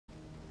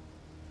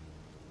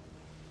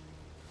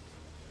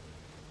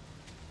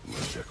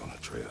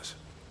betray us.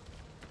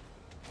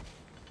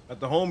 Got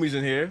the homies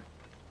in here.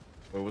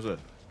 Wait, what's that?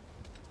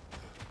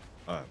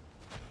 All right.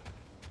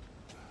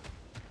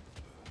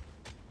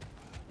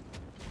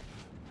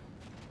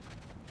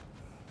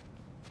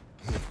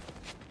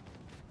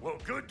 Well,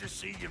 good to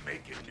see you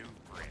making new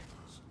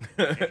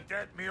friends. Ain't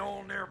that me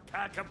old near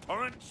pack a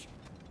punch?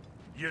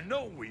 You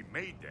know we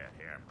made that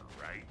hammer,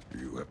 right?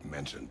 You have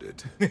mentioned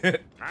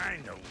it. I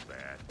know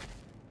that.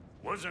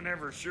 Wasn't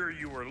ever sure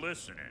you were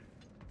listening.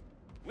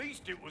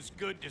 Least it was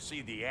good to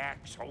see the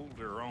axe hold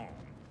her own.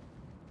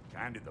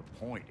 Kind of the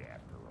point,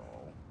 after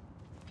all.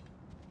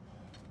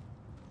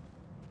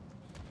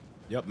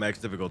 Yep, max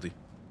difficulty.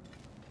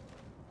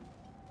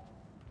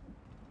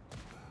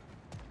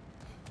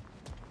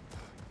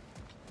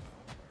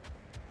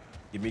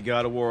 Give me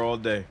God of War all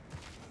day.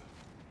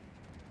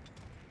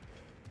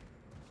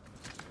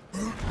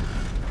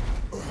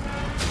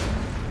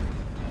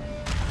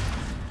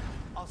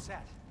 All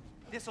set.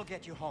 This'll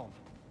get you home.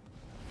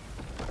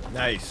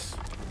 Nice.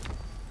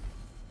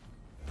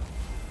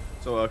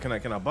 So can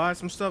I buy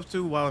some stuff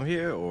too while I'm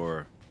here,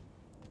 or?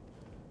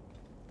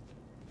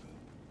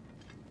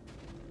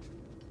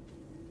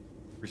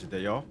 Appreciate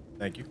that, y'all.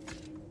 Thank you.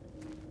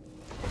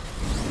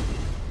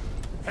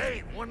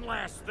 Hey, one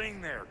last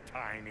thing there,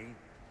 Tiny.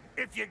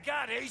 If you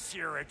got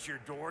Aesir at your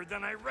door,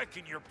 then I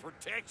reckon your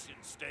protection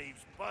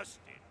stave's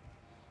busted.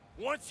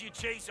 Once you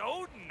chase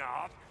Odin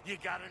off, you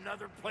got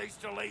another place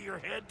to lay your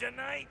head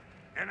tonight?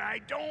 And I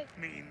don't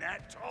mean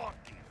that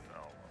talky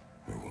fella.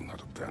 I will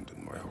not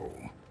abandon my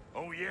home.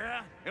 Oh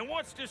yeah? And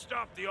what's to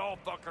stop the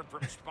all-fucker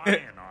from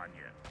spying on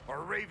you?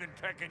 Or Raven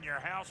pecking your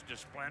house to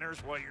splinters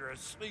while you're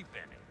asleep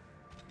in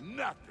it?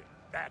 Nothing,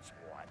 that's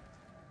what.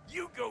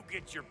 You go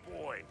get your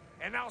boy,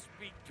 and I'll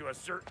speak to a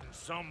certain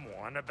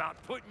someone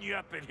about putting you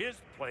up at his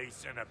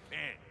place in a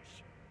pinch.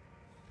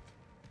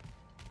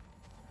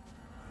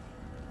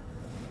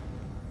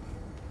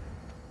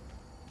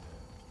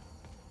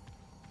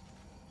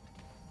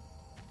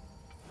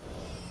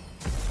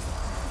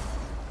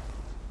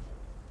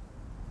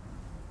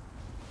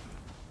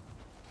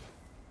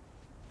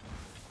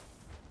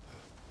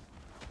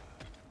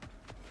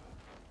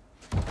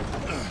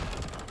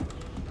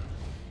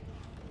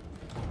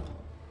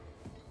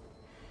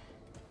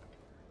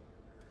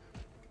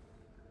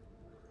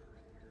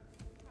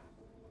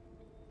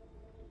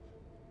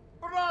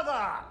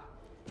 Brother!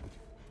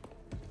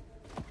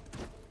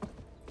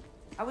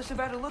 I was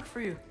about to look for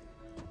you.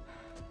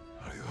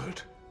 Are you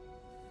hurt?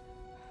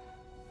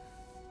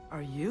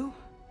 Are you?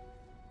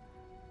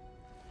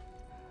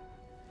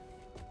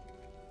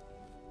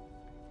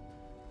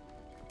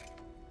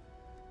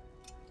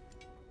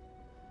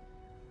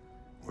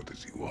 What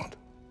does he want?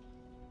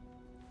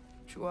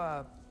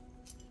 To,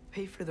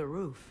 pay for the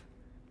roof.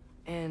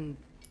 And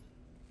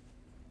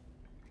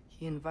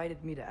he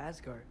invited me to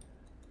Asgard.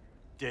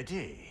 Did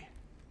he?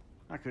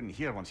 I couldn't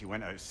hear once he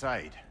went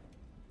outside.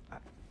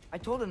 I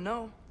told him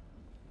no.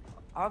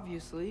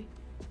 Obviously.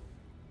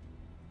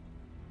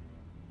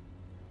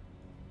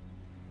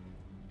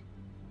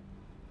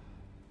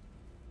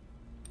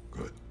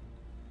 Good.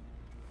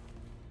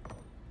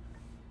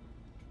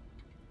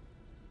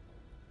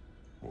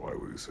 Why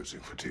were you searching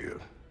for Tyr?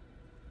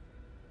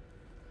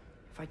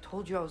 If I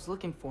told you I was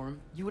looking for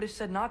him, you would have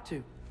said not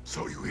to.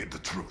 So you hid the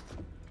truth.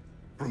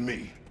 From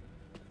me.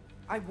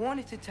 I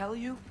wanted to tell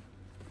you.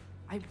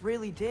 I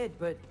really did,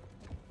 but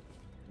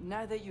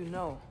now that you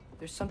know,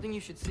 there's something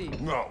you should see.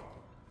 No.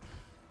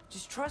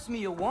 Just trust me,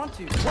 you'll want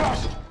to.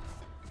 Trust!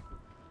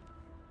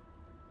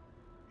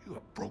 You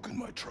have broken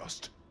my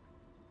trust.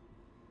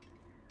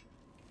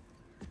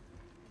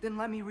 Then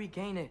let me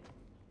regain it.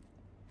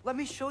 Let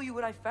me show you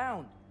what I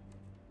found.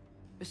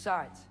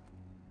 Besides,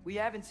 we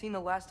haven't seen the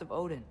last of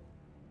Odin.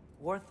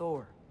 Or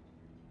Thor.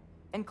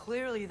 And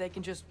clearly they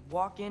can just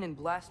walk in and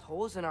blast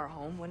holes in our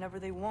home whenever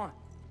they want.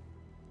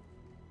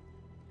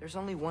 There's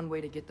only one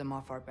way to get them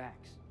off our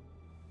backs.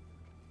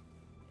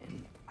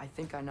 And I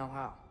think I know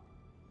how.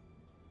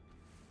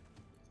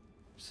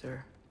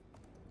 Sir.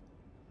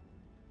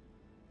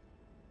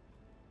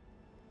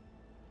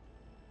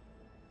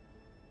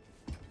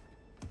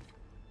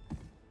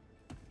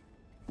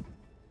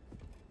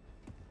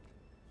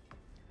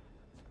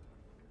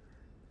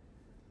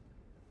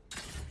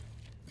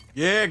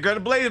 Yeah, gun the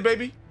blaze,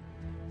 baby.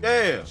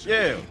 Yeah,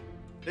 yeah,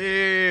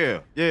 yeah,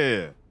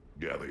 yeah.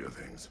 Gather your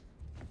things.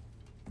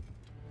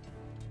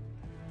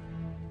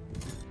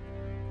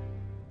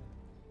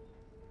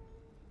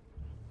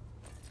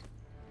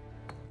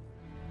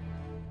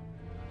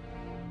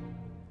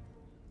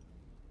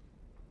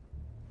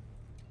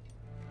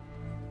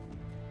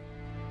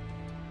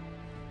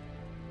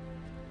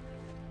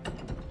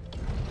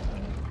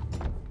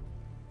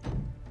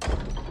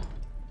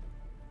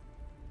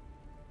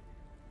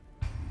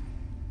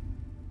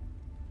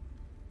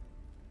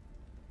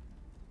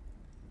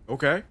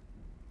 Okay.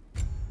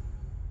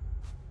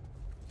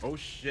 Oh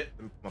shit,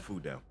 let me put my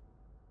food down.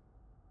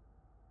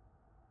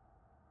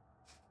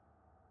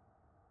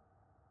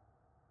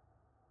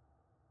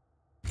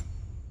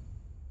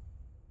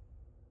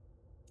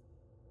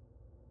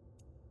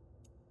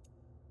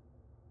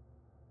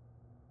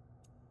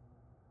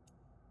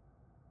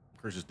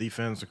 Increases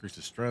defense,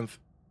 increases strength.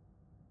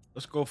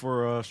 Let's go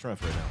for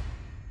strength right now.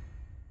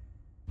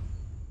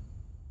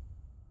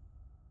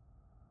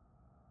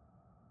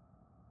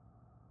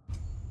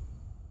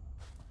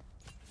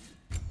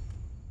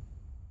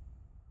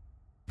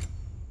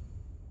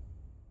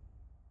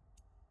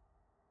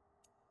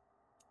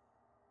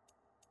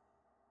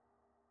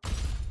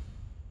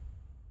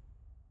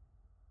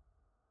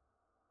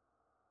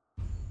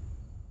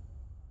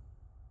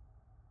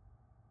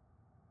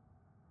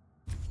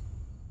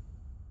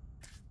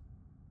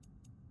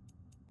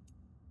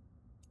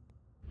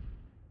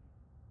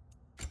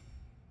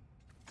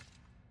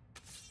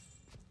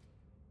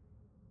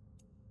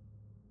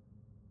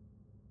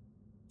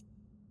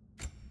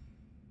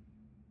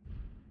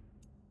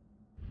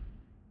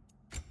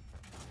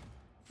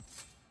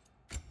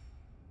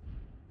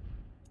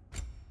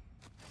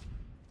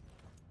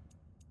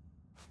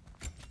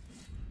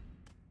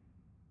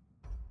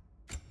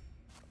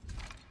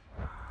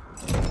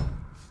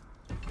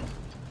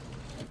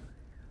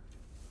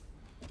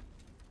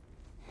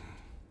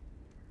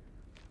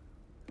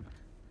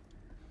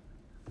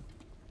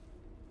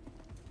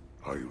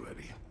 Are you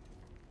ready?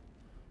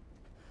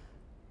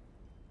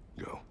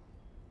 Go.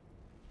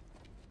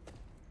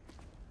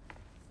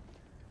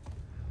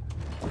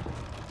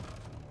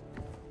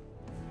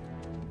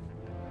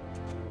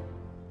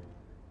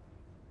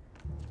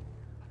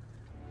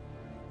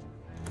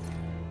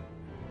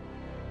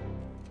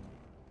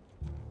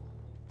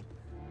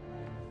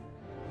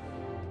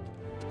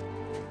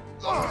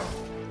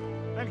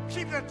 And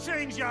keep the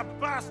change, you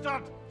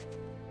bastard!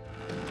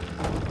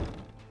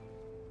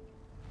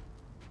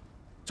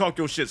 Talk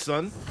your shit,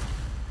 son.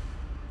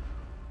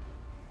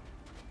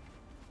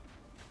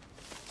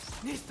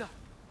 Nista!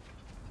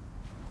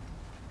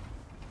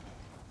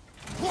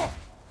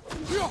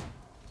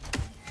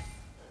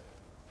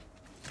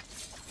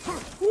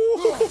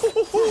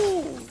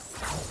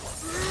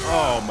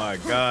 Oh my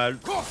god.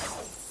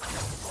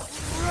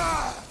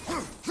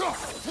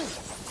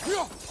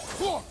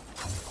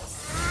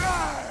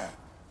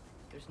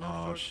 There's no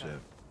Oh shortcut. shit.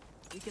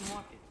 We can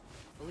walk it.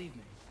 Believe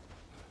me.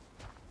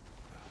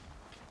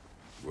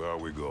 Where are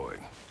we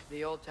going?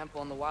 The old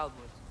temple in the Wildwoods.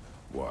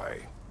 Why?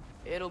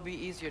 It'll be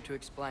easier to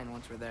explain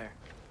once we're there.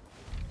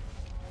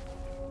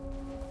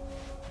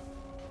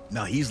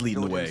 Now he's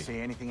leading the Odin way. didn't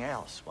say anything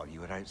else while you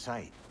were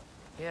outside.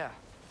 Yeah.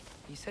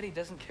 He said he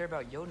doesn't care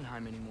about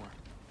Jotunheim anymore.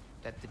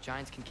 That the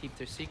giants can keep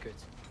their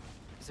secrets.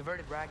 He's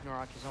averted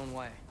Ragnarok his own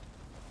way.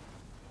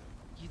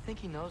 You think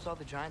he knows all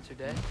the giants are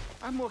dead?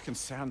 I'm more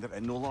concerned that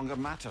it no longer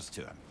matters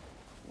to him.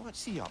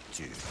 What's he up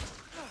to?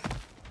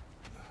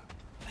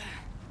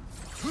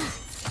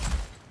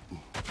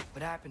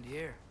 What happened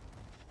here?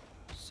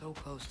 So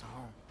close to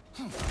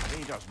home.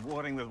 Raiders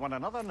warring with one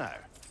another now.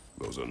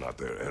 Those are not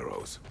their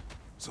arrows.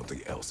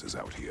 Something else is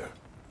out here.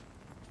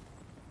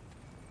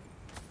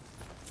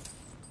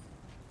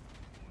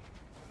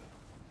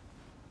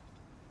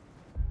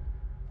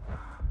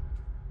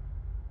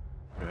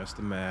 Okay, that's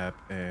the map,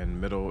 and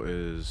middle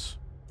is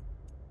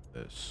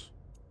this.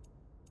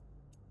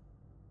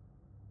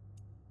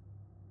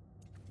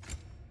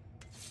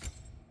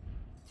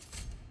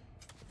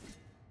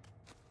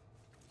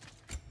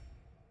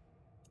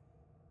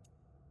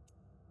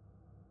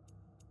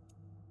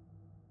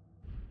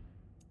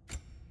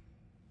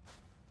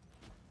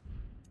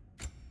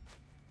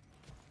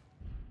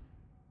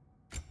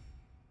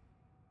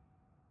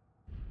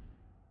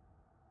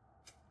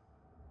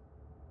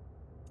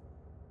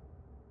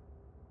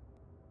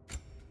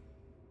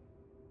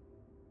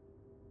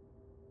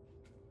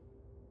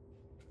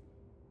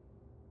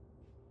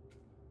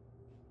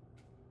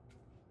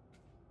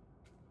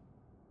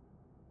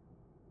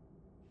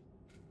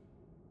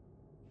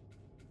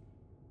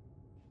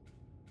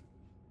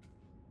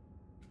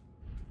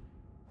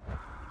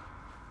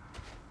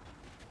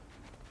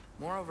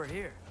 More over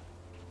here.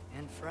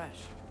 And fresh.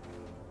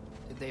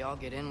 Did they all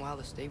get in while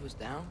the stave was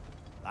down?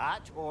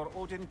 That, or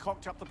Odin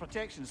cocked up the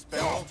protection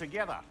spell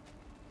altogether.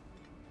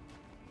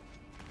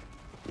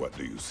 What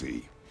do you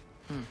see?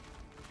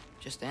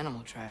 Just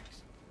animal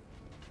tracks.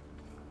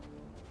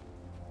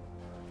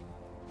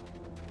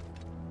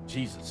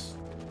 Jesus.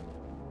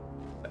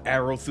 The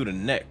arrow through the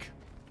neck.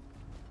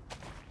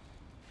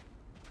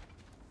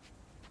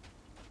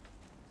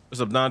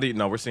 What's up, Nandi?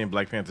 No, we're seeing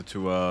Black Panther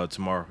 2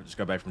 tomorrow. Just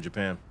got back from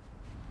Japan.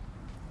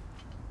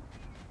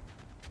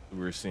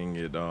 We're seeing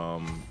it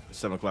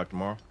 7 o'clock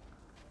tomorrow.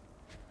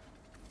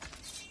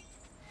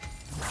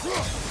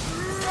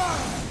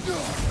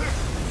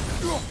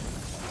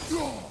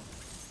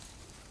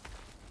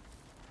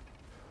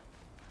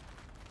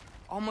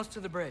 Almost to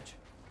the bridge.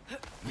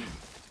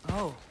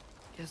 Oh,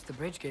 guess the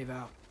bridge gave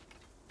out.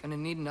 Gonna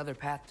need another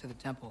path to the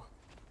temple.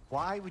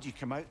 Why would you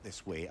come out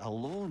this way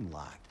alone,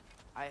 lad?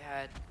 I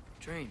had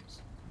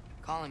dreams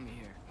calling me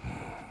here.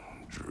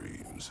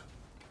 Dreams.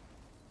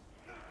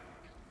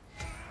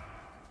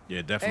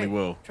 Yeah, definitely Hey,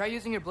 will. try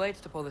using your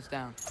blades to pull this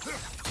down.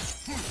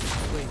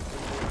 Please.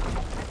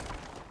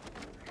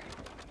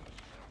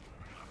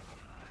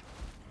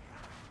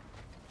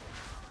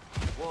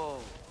 Whoa,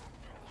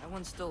 that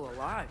one's still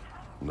alive.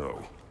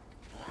 No.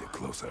 Get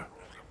closer.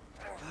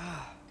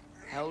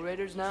 Hell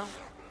Raiders now?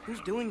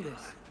 Who's doing this?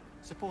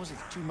 Suppose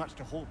it's too much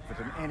to hope that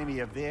an enemy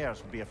of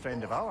theirs would be a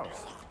friend of ours.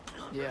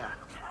 Yeah,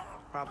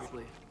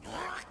 probably.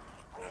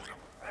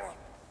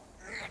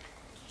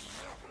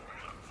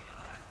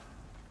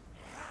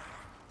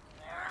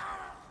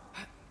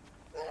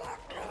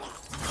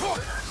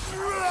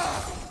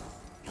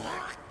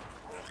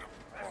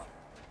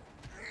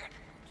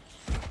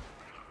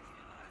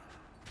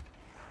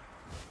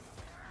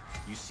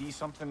 You see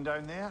something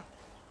down there?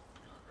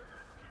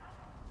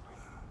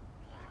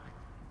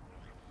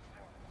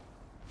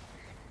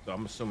 So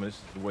I'm assuming this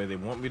is the way they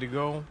want me to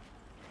go.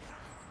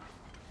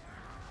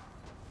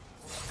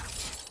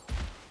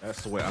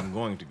 That's the way I'm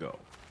going to go.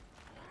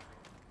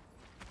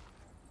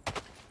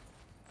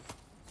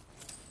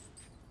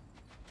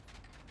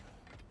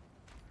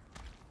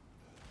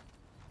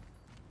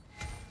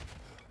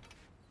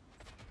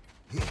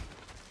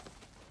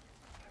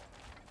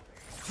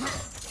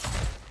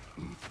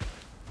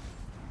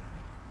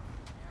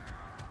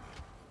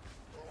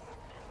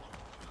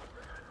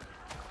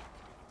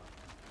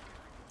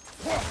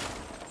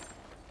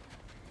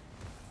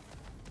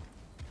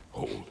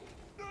 Hold.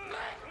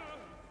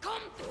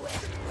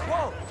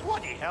 Whoa!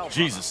 Bloody hell! brother.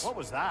 Jesus. What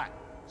was that?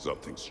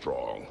 Something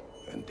strong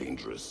and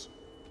dangerous.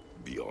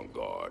 Be on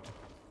guard.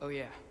 Oh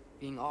yeah,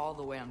 being all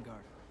the way on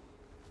guard.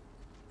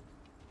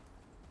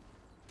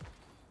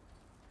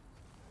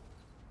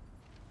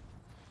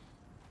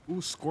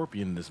 Who's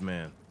Scorpion this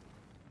man?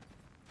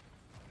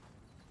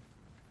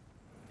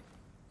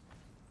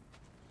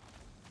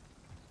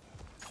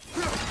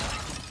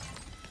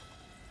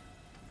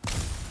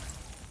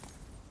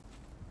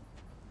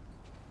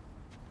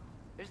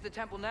 There's the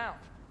temple now.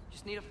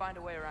 Just need to find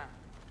a way around.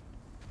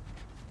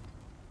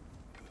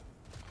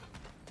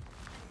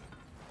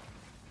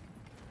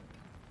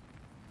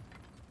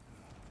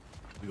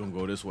 We're gonna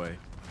go this way.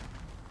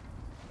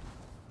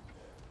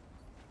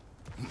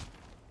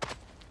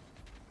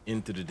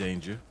 Into the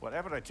danger.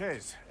 Whatever it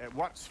is, it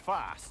works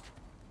fast.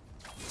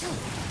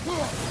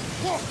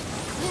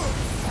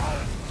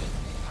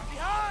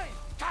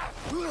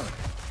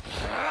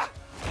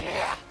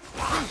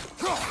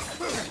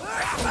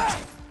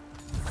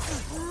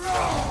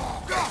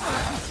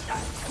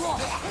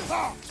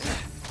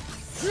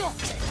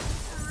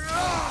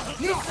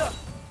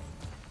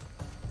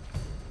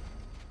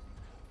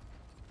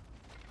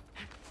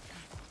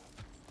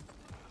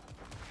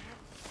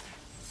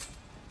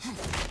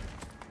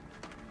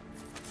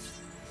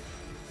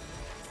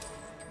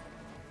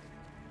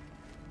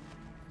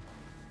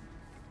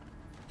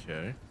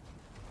 Okay.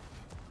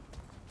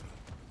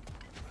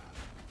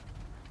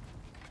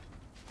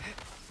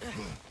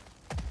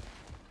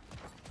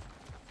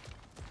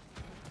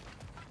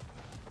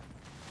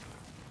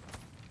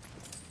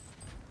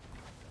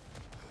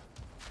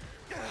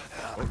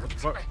 What the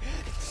fuck?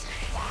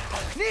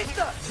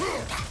 Nista!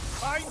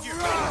 Find you!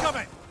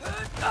 Incoming!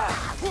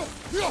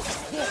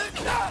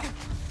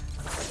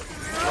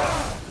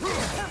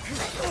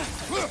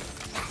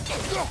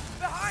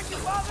 Behind you,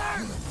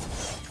 father!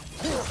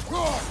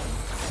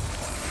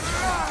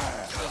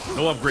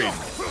 No upgrade.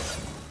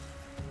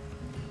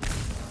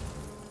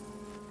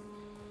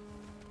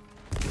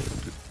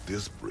 Did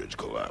this bridge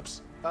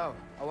collapse? Oh,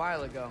 a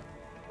while ago.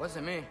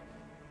 Wasn't me.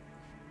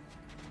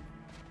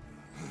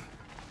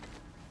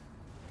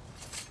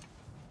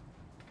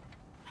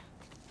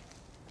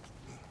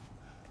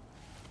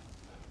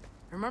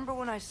 Remember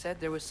when I said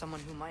there was someone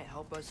who might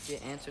help us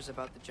get answers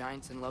about the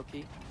giants and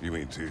Loki? You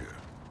mean Tyr?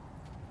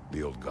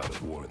 The old god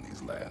of war in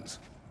these lands,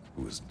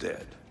 who is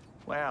dead.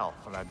 Well,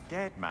 for a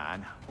dead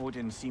man,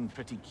 Odin seemed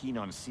pretty keen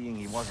on seeing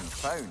he wasn't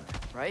found.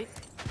 Right?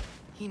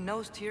 He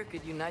knows Tyr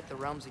could unite the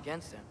realms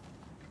against him.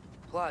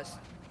 Plus,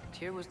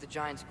 Tyr was the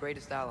giant's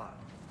greatest ally.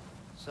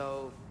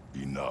 So,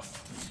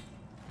 Enough.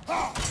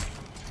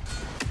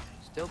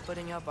 still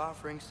putting up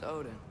offerings to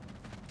Odin.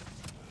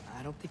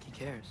 I don't think he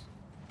cares.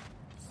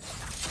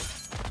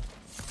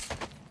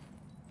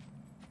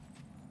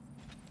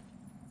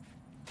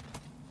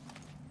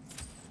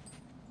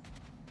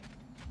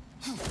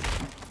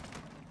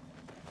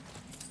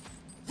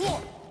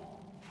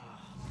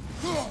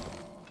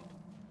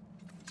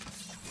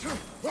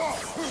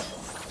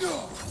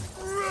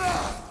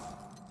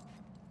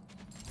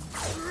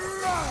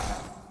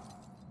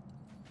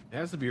 There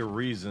has to be a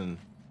reason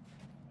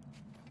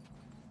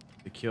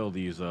to kill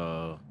these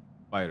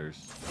fighters.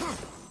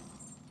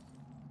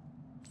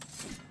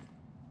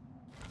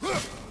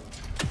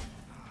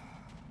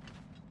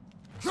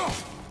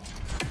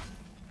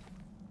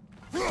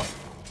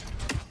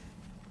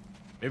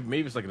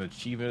 Maybe it's like an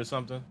achievement or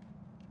something.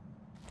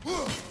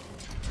 They're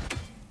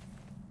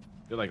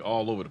like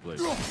all over the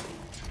place.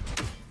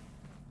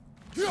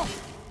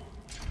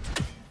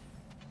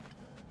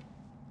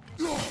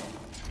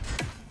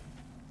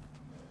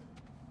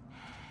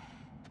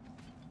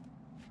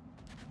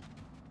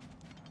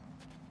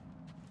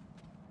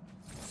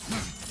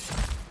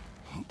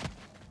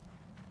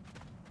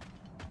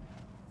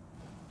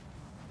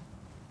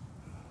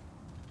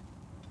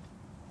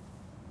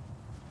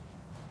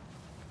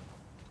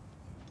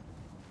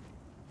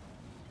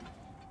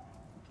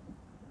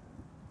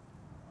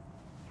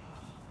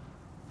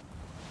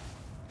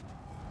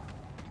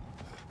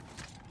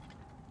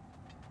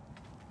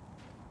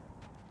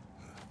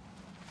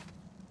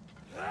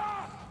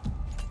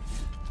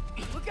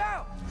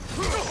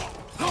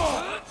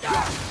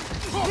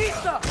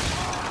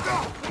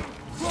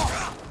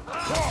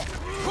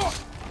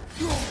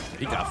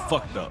 He got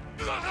fucked up.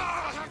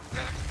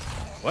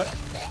 What?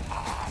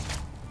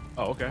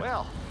 Oh, okay.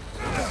 Well,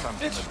 they come from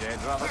the dead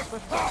rather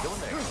swiftly,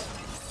 don't they?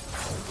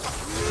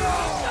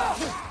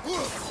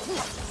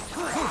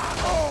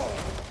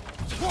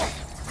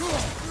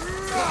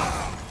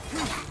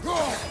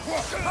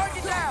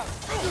 Target down!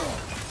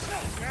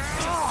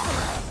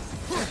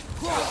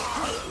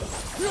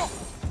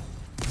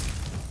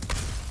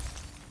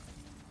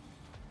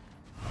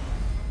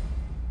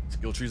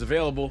 Skill trees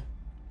available.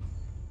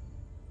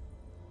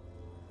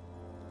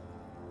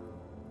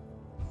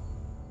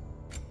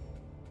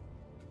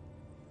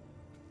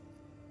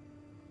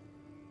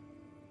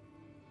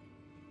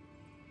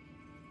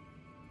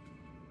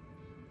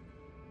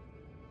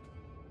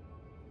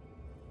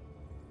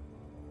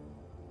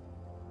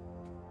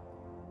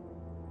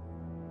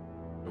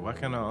 Why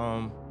can't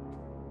I,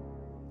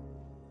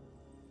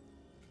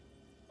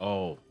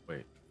 oh,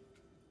 wait.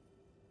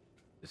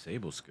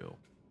 Disable skill.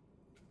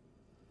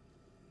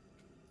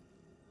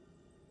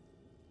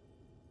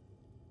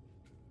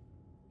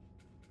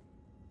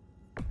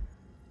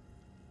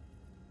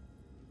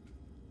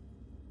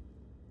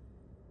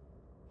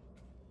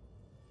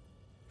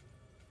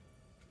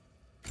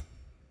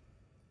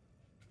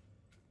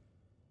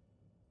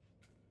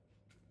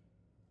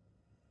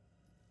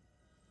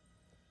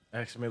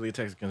 Action melee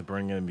attacks against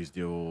burning enemies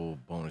deal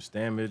bonus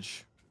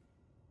damage.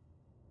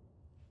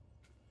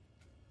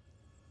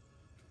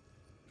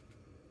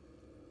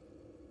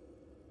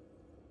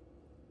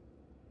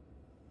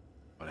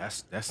 Oh,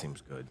 that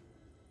seems good.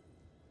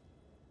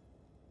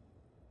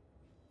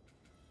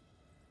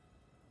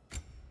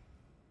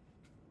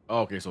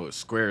 Oh, okay, so it's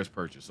squares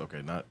purchase.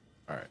 Okay, not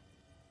all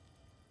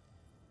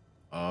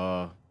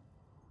right.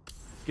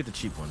 Get the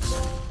cheap ones.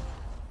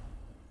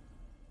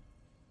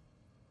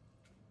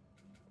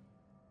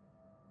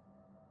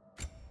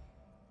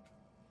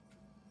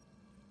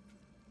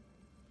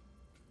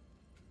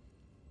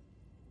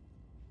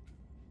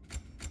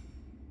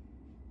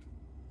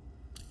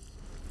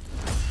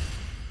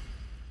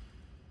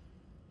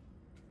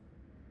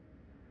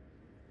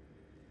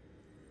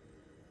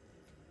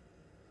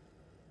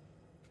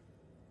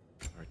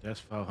 That's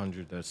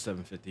 500. That's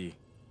 750.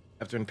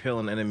 After impale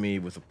an enemy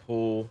with a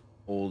pull,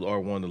 hold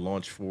R1 to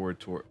launch forward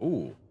toward.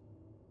 Ooh.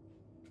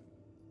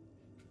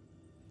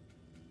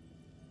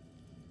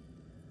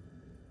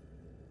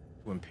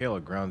 To impale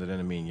a grounded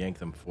enemy and yank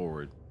them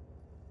forward.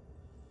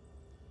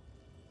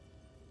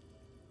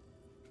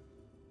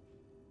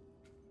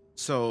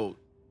 So,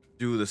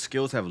 do the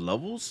skills have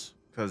levels?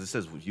 Because it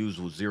says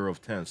use with 0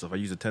 of 10. So if I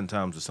use it 10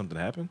 times, does something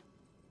happen?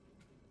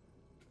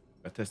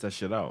 I test that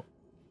shit out.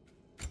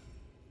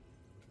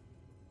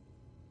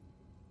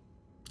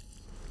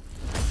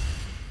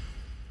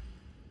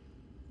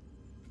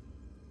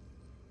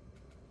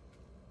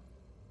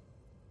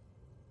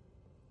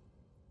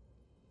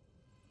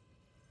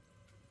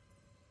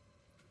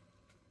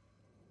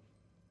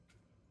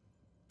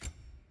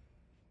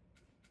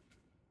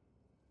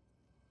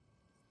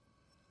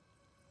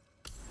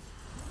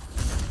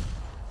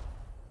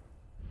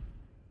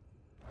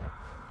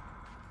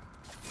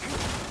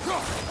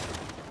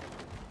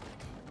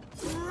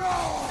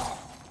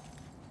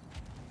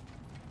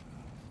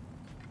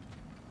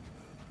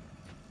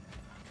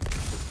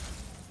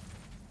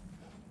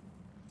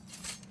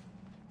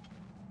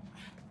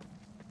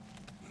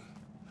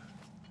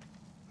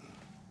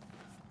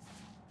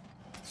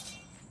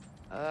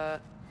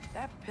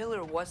 That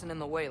pillar wasn't in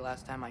the way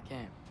last time I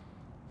came.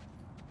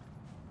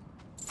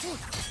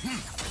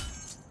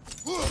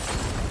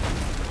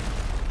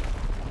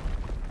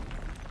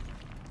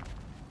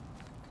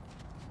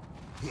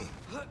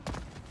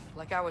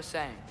 Like I was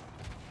saying,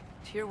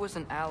 Tyr was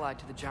an ally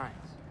to the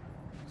Giants,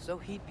 so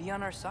he'd be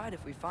on our side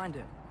if we find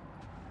him.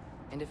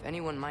 And if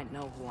anyone might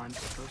know who I'm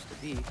supposed to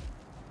be,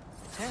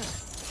 it's him.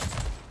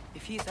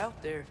 If he's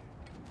out there,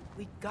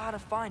 we gotta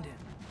find him.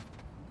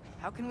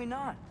 How can we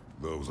not?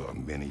 Those are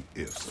many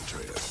ifs,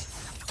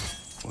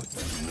 Atreus. What do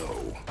you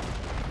know?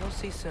 You'll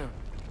see soon.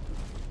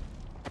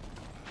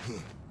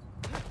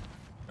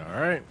 All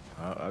right,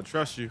 I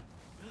trust you.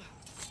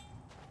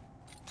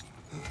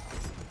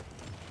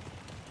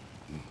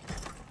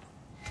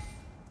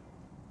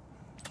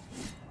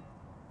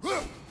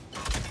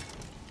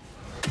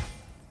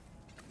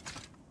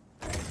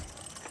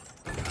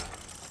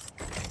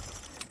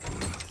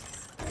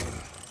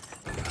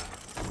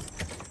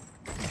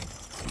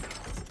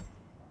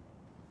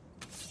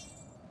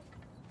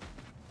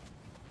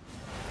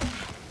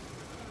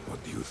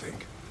 What do you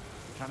think?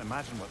 Can't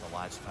imagine what the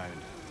lad's found,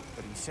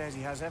 but he says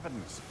he has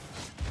evidence.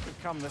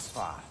 We've come this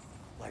far.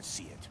 Let's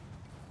see it.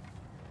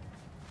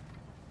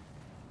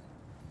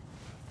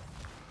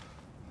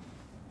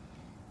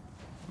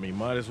 I mean,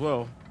 might as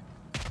well.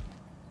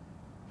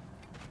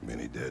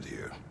 Many dead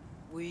here.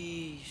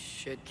 We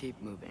should keep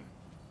moving.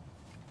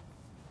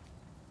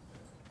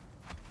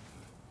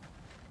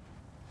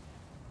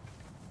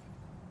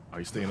 Are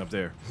you staying up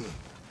there?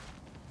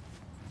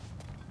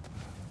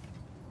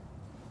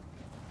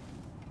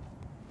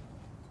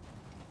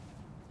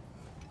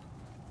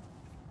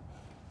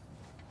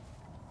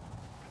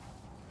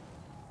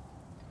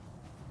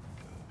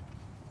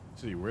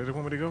 see, where do they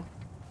want me to go?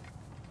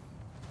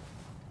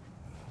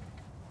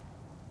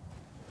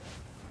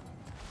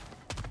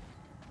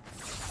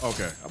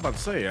 Okay, I'm about to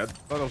say, I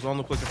thought it was the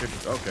only place I could.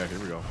 Okay, here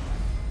we go.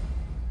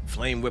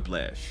 Flame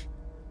Whiplash.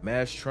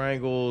 Mash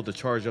triangle to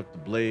charge up the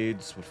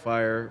blades with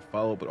fire.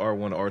 Follow up with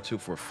R1 R2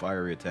 for a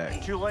fiery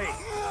attack. Too late.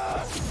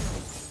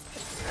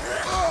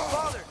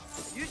 Father,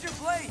 use your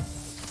blade.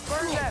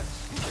 Burn them.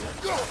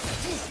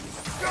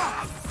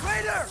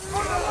 Raider,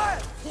 on the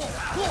left.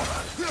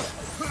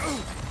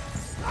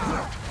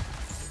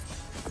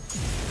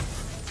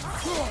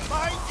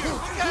 Behind you!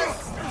 Okay.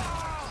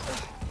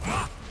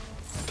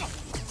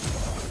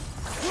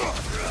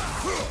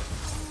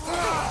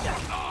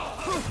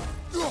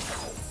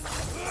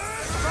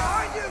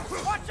 Behind you!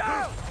 Watch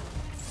out!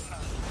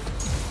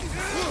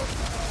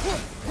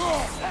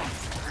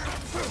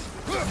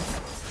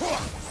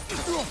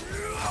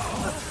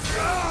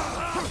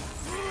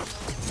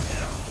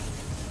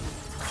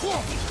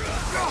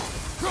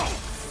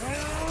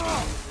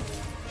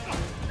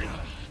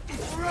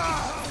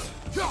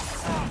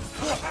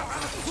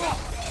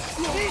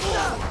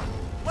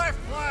 Left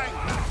flank!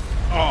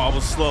 Oh, I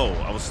was slow.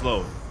 I was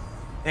slow.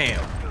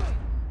 Damn.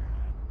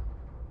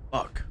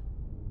 Fuck.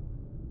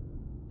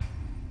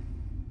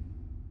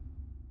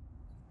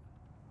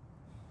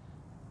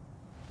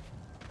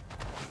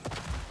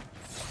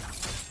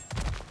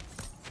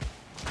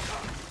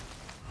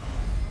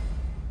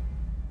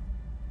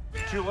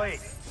 Too late.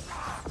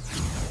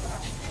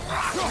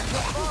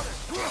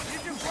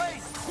 Use your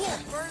blade.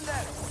 Burn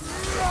them.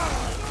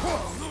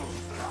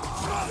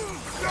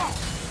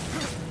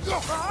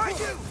 Behind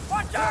you!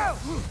 Watch out!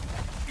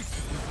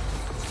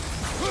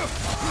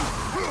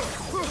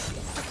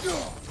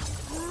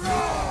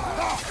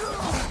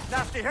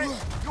 Nasty hit.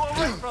 You all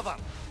right, brother?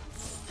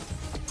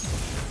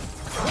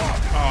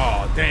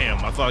 Oh,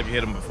 damn. I thought I could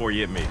hit him before he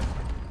hit me.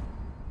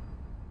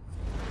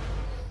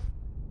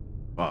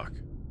 Fuck.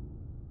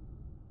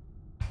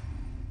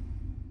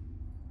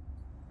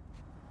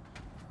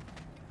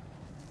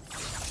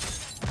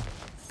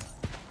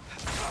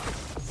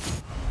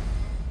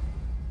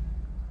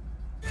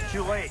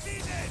 Too late.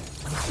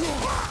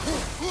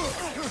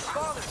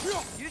 Father,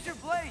 use your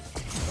blade.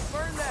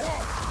 Burn them.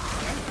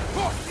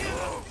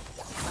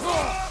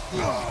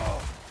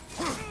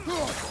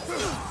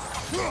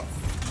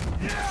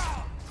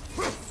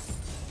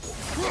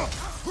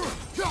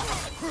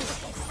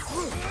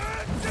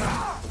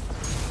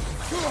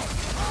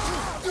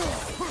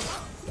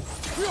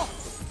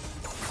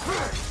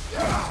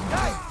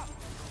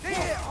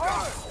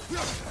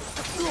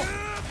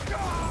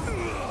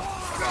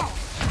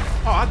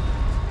 Oh,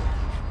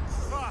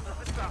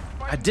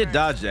 I did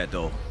dodge that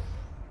though.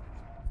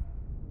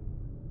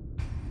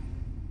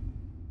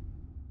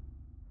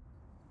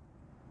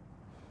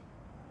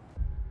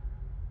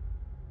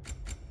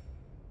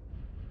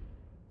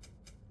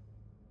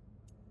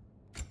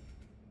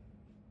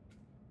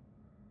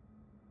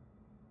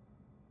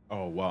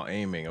 Oh, while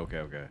aiming. Okay,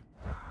 okay.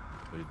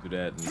 So you do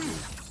that and you do.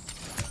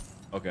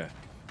 Okay.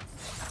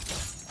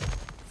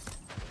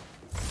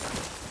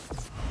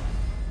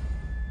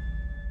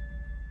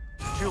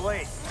 Too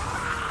late.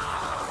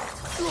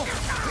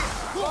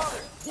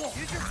 Father,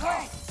 use your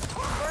blade.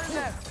 Burn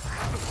them.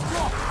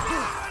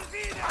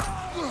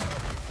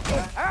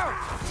 Ow!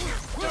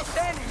 Still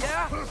standing,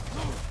 yeah?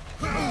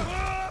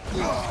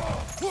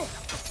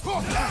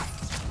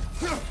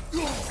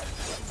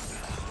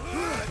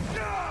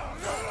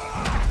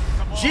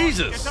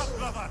 Jesus. Get up,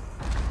 brother.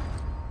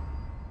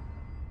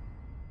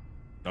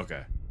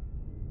 Okay.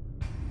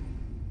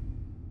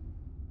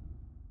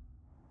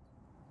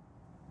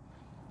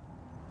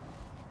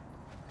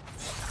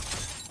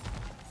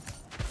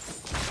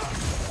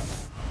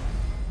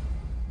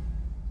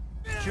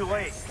 Too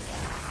late.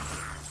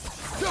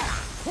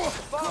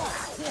 Father,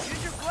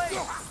 use your blade.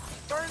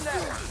 Burn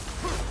them.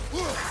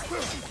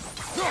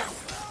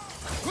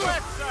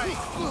 Left side.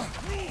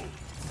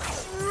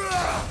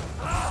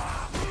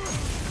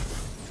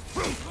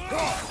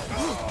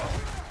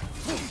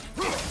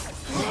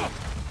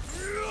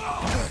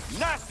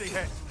 Nasty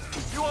hit.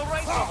 You all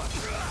right, brother?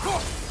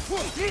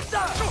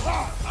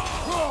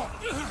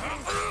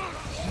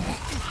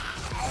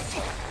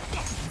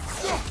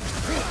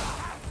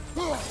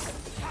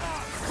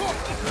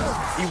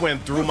 He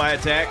went through my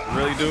attack,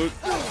 really, dude?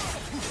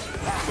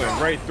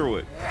 Went right through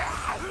it.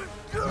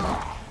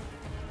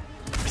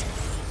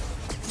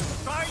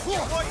 Behind you,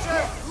 watch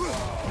out.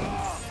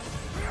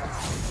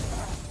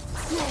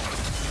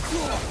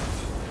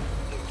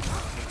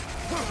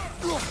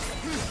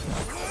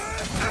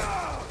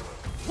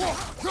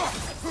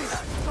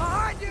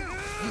 Behind you!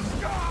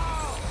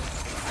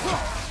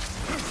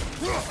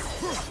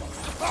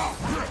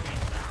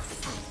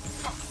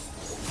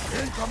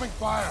 Incoming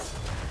fire!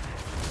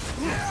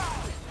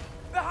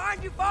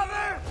 Behind you,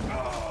 Father!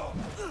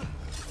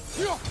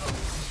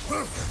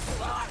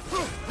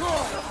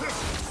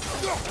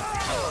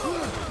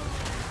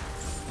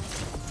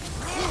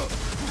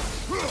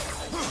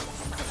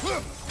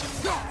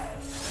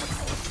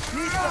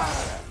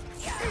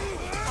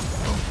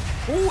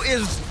 Who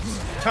is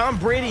Tom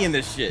Brady in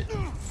this shit?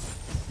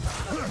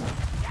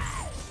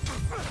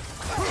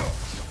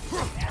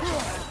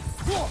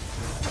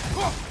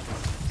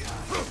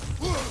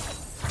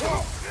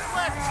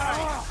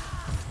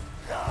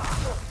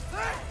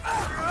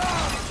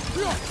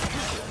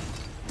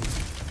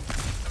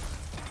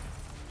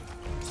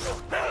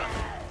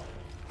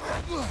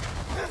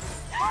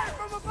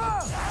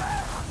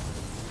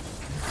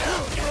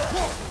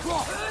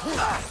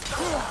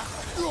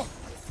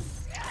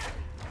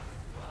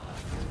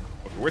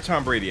 Where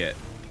Tom Brady at?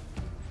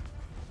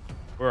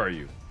 Where are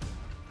you?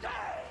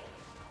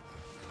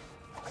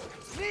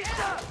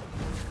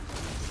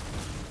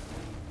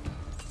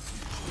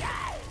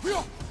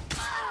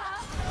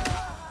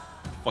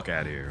 Fuck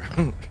out of here.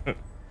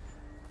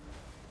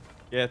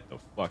 Get the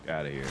fuck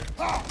out of here.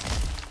 Oh,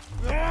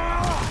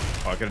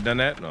 I could have done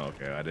that? No,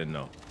 okay, I didn't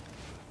know.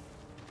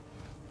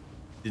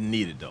 Didn't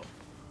need it though.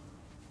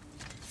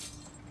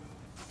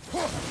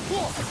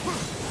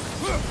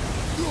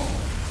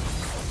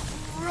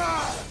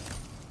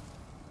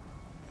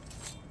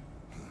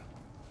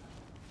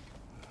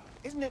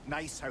 Isn't it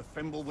nice how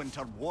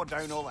Fimbulwinter wore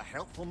down all the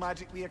helpful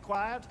magic we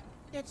acquired?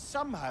 Yet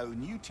somehow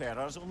new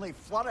terrors only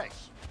flourish.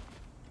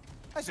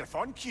 As if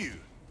on cue.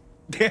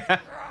 Yeah.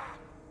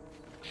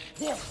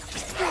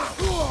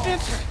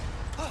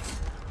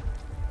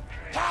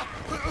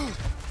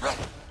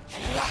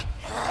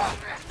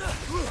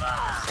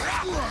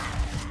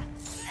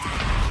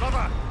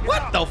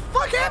 What the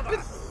fuck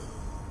happened?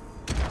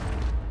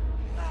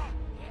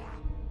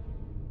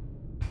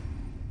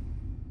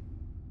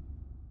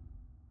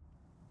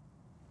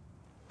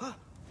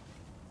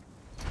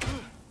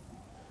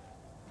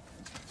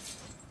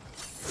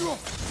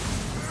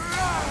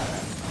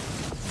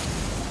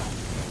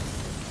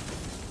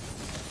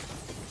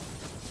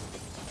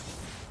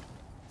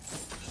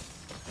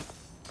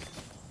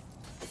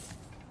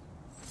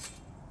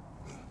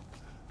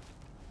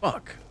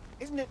 Fuck.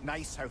 Isn't it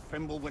nice how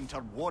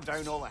Fimbulwinter wore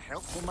down all the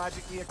helpful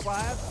magic we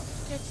acquired?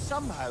 Yet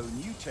somehow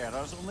new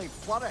terrors only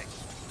flourish.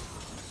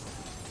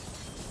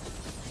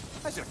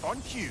 As if on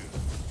cue.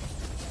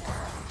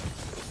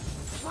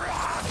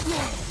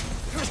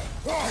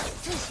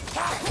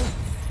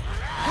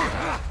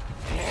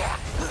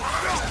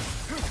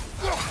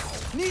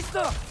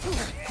 Nista!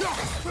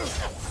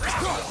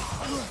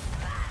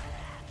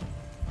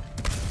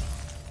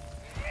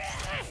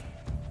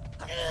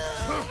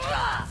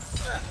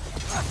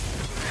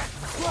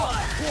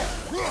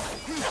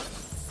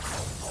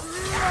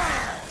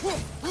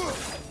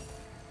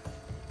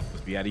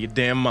 Must be out of your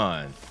damn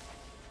mind.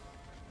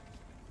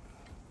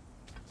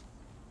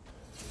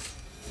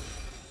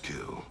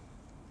 Kill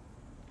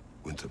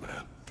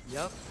Winterman.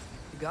 Yup,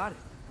 you got it.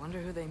 Wonder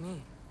who they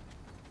mean.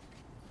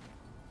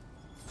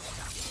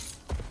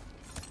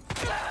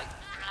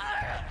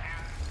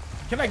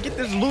 Can I get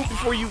this loot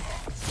before you?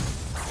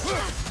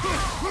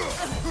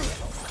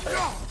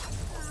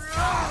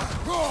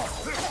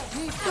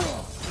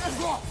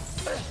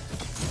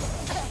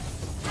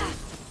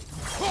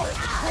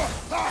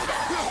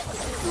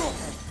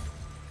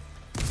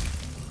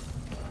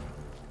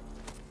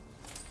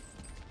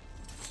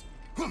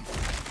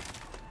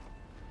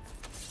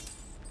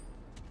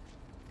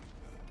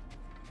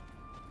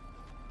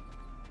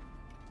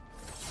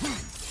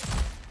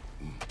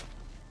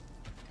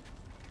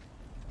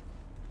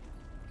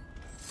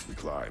 We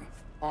climb.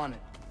 On it.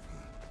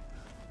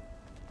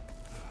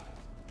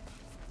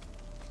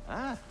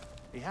 Ah,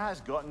 he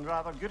has gotten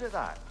rather good at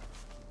that.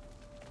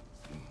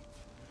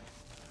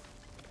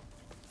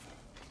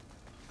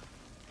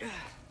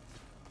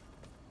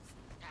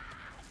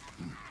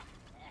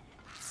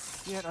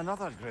 Yet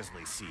another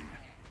grisly scene.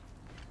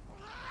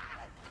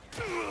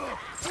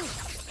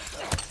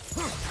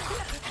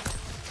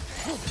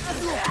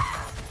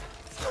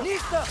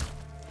 Nista!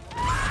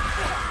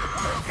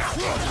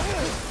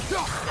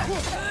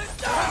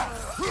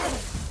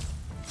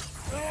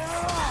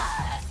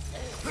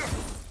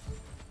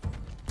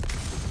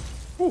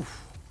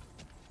 Oof.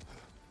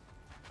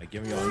 Like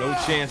giving y'all no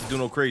chance to do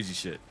no crazy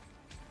shit.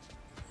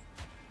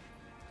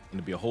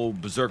 Gonna be a whole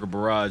berserker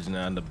barrage and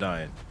I end up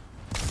dying.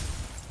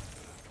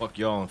 Fuck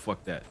y'all and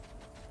fuck that.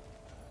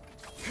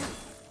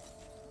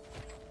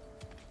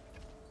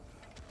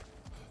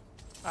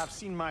 I've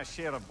seen my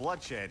share of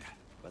bloodshed,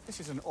 but this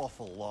is an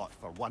awful lot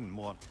for one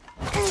more.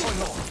 Oh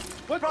no!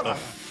 What the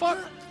fuck?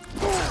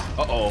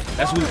 Uh-oh.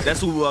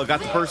 That's who got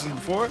the person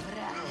before?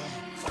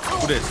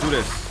 Who this? Who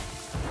this?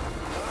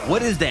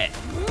 What is that?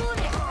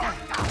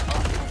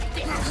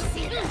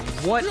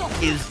 What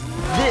is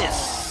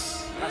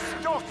this? A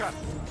stalker!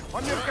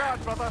 On your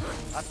guard, brother!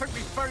 I think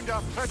we found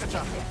our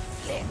predator.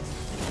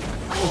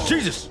 Oh,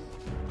 Jesus!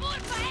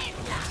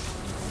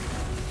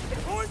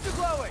 Horns are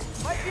glowing!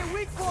 Might be a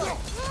weak point!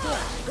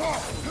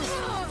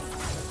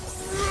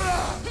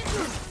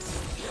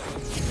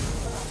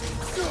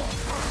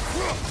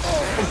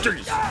 Oh,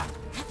 Jesus!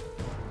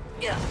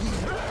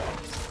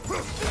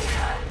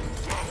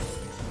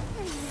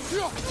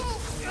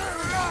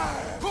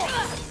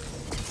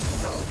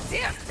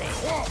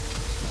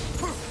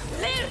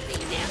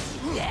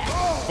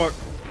 Fuck.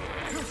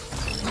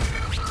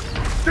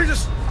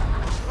 Jesus!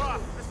 Ah,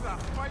 this is a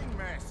fine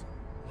mess.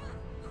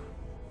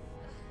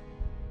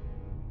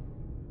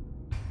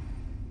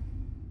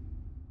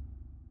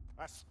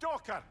 A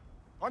stalker!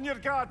 On your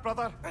guard,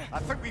 brother! I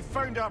think we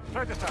found our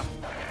predator.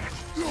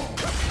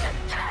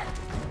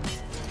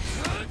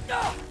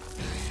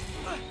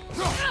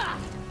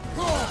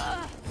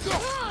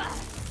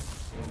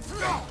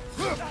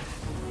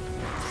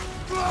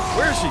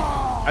 Where is she?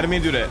 I didn't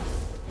mean to do that.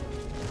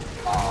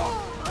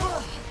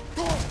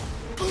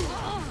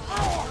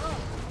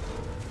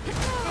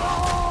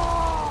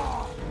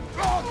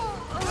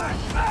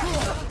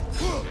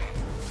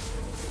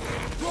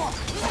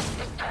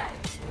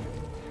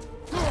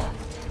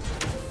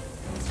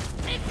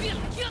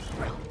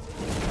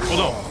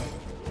 on.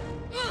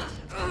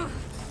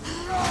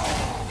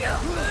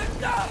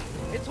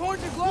 Its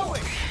horns are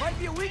glowing. Might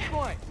be a weak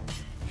point.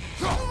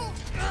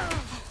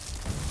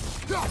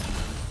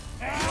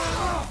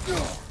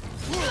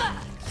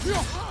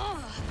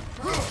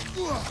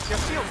 Your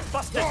shield's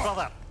busted,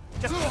 brother.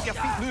 Just keep your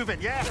feet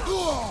moving, yeah?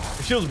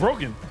 The shield's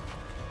broken.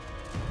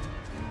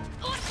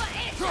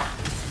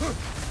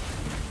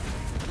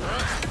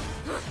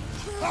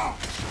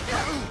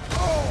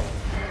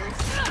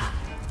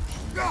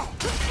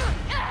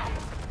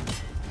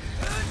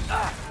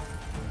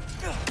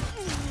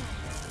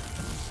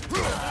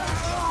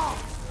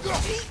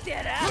 Eat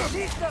that ass,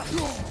 Nista!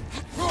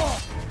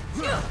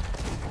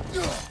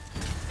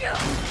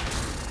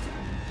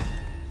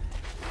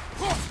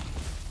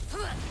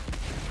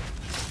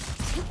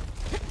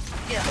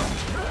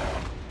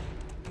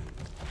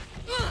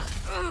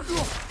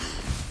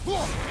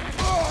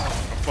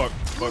 Fuck.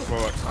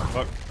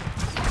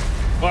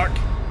 Fuck.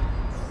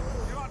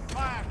 You're on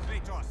fire,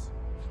 Kratos.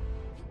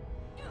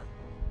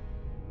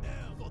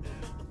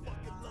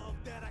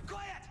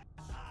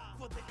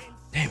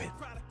 Damn it.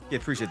 Yeah,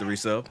 appreciate the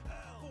resub.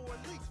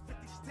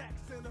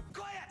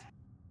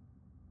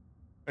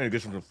 I need to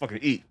get something to fucking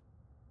eat.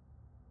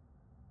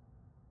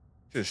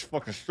 Just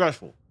fucking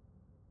stressful.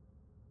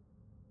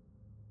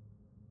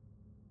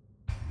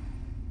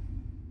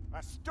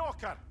 A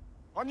stalker!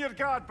 On your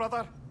guard,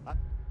 brother! Give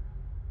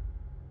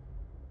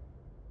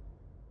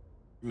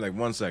me like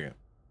 1 second.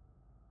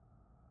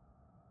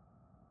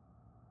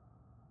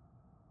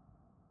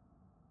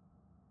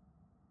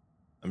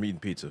 I'm eating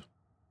pizza.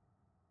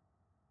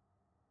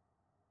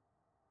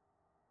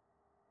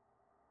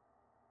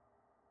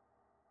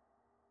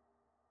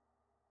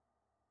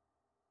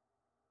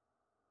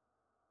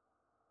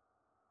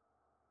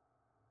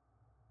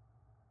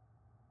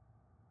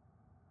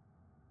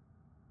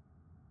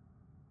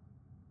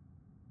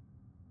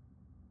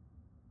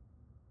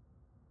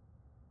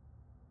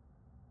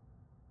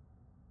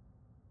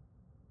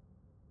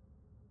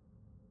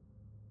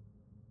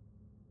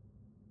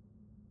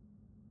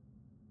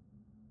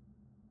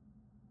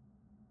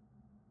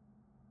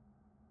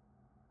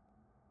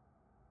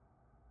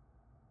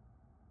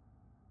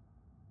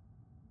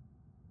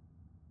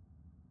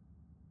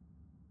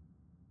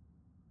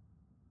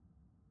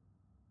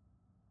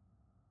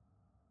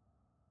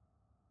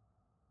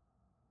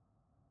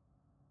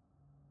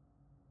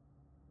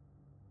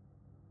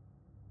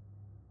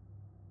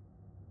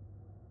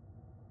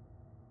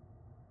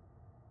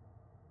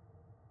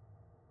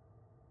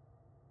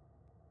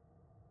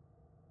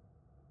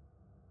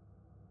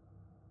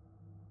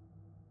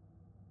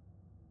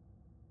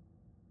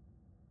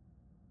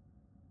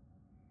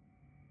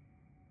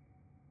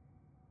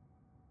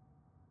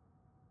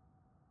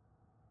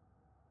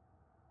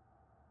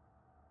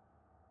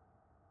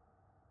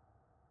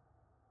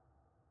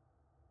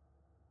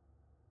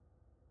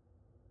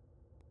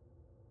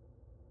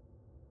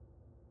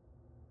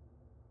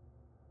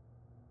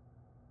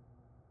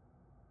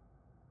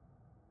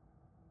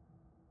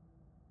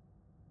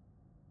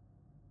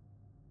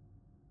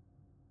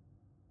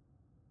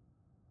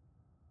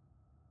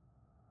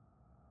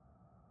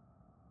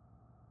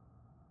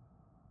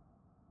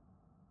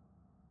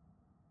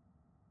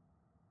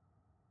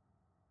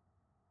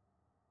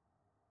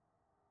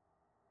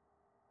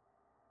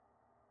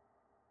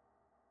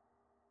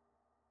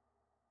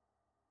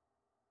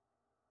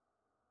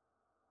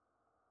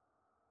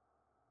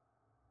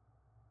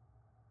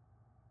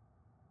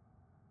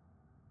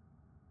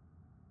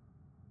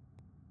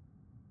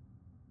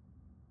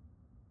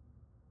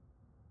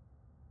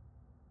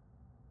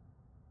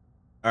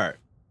 All right.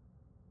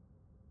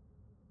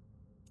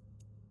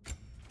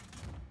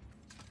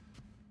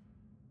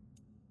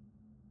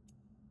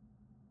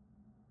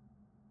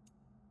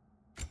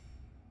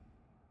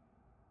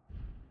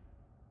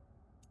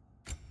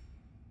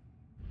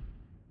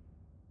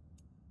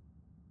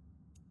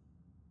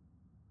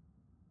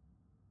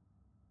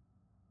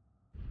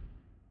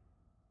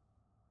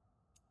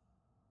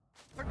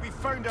 I think we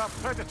found our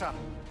predator.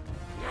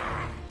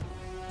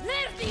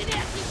 There's the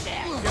nasty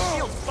there! Your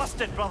shield's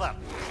busted, brother.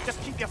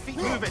 Just keep your feet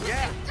moving,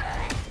 yeah?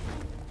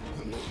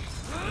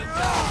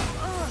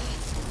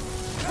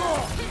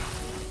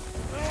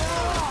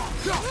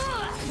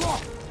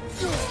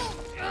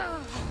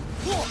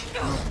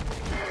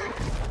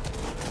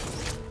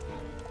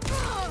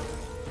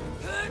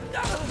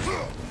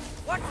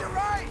 Watch your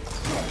right!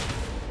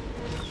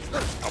 Oh,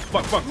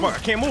 fuck. I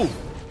can't move.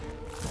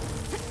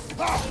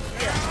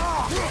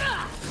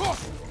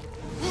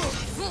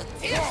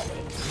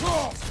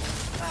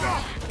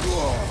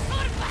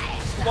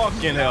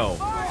 Fucking hell.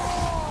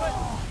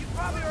 You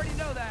probably already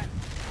know that.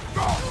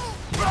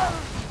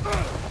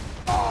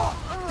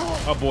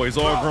 My boy's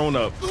all grown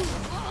up.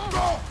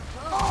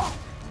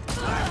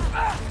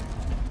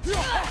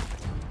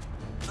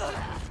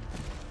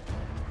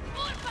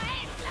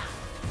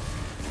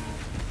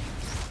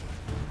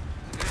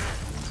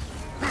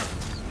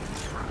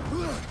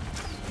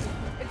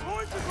 Its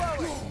horns are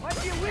glowing.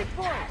 Might be a weak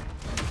point.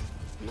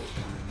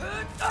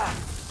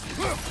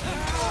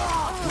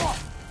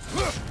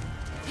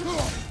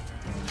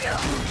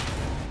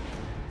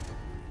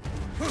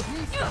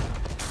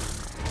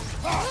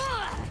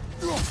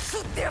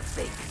 Shoot their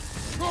feet.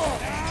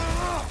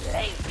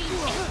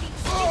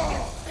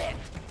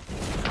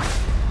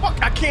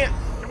 Fuck, I can't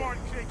Come on,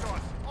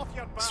 Kratos. Off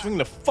your back. swing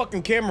the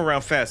fucking camera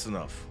around fast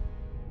enough.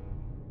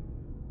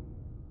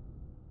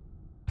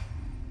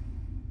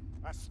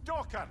 A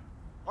stalker.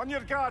 On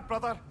your guard,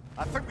 brother.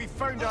 I think we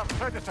found our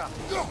predator.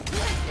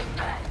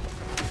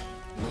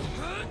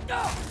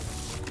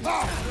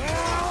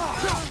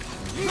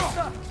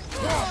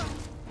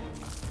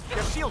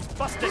 Your shield's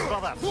busted,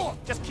 brother.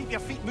 Just keep your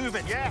feet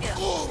moving, yeah?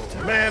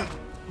 Man,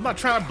 I'm not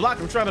trying to block,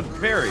 I'm trying to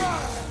parry.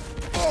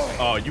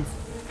 Oh, you.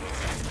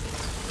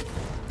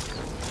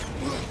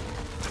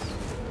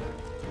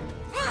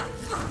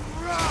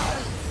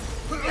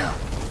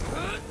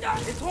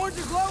 Its horns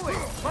are glowing.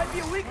 Might be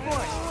a weak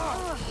point.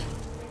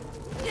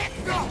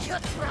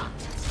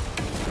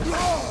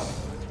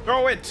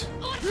 Throw it!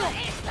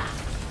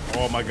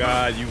 Oh my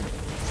god, you.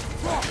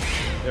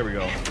 There we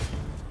go.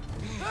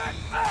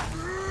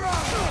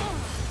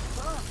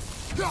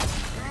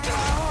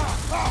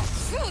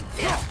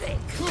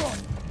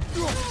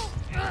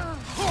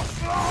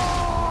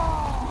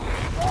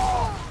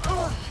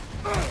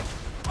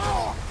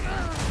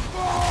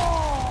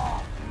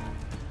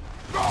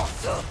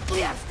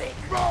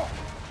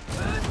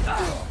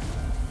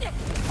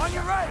 On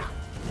your right.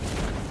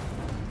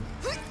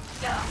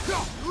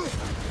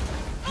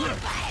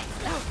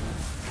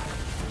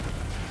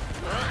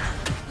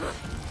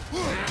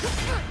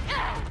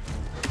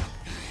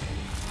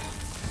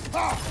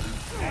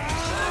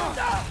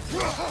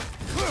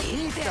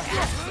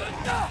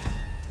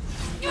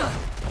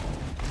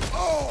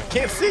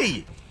 Can't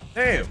see!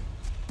 Damn!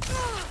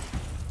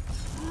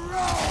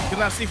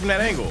 Cannot see from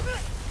that angle.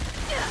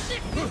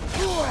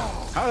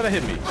 How did that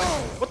hit me?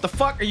 What the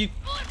fuck are you?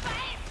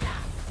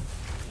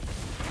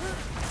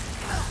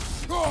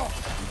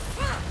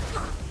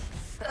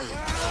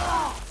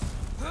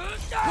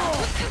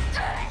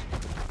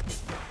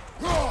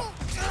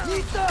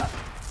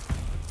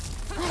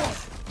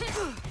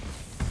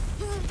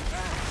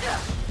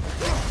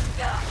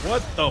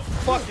 What the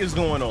fuck is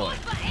going on?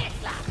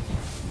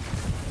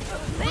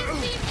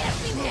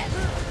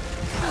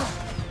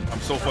 I'm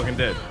so fucking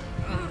dead.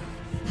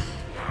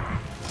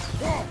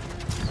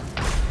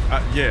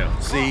 Yeah,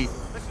 see?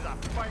 This is a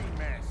fine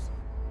mess.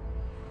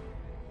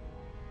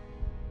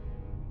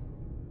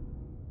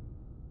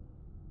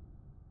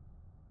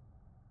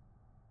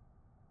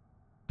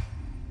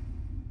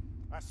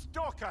 A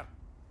stalker!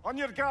 On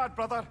your guard,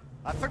 brother.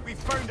 I think we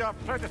found our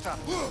predator.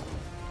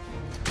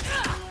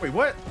 Wait,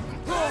 what?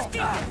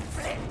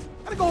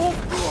 Gotta go.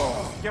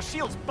 Your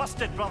shield's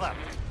busted, brother.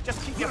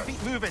 Just keep your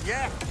feet moving,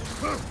 yeah?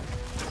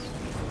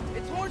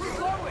 Its horns are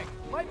glowing.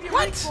 Might be a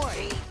What? weak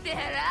point.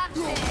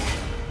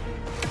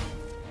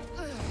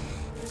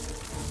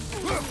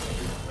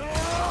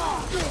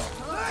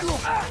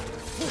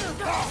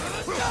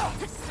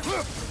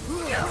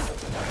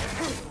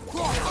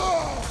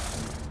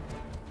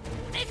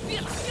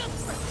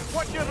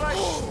 Watch your right.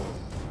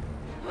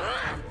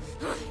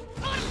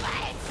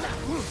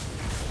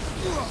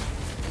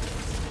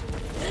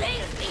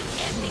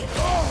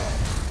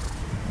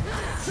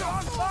 It's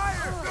on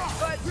fire,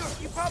 but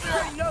you probably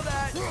already know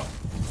that.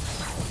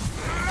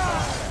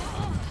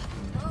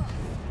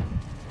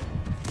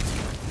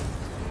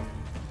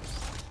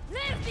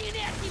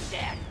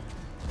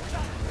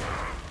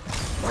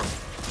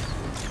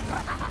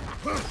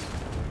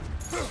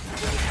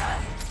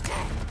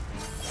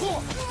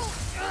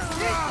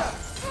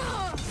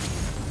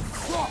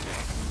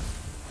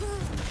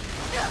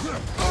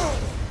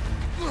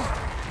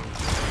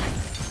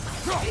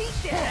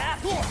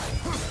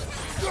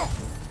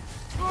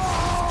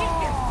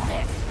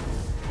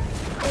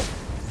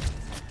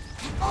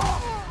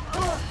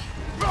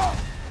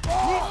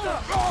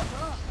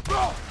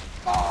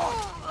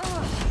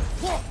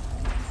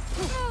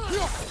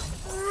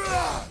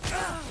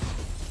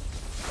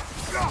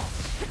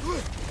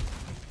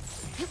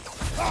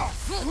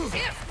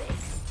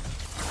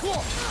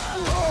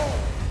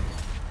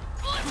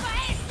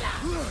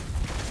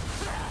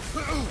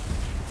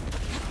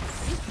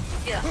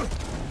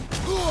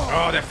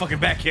 Oh, that fucking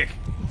back kick.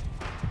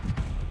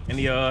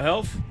 Any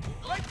health?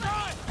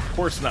 Of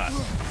course not.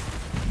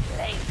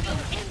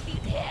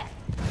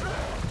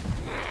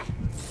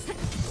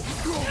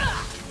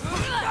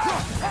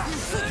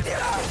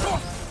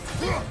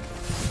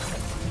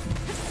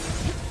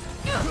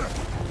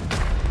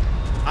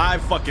 I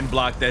fucking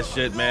blocked that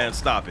shit, man.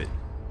 Stop it.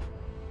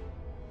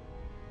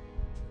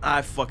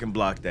 I fucking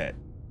blocked that.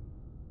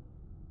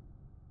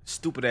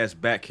 Stupid ass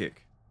back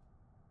kick.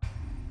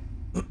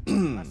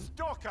 A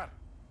stalker!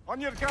 On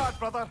your guard,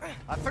 brother.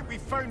 I think we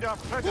found our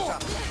predator.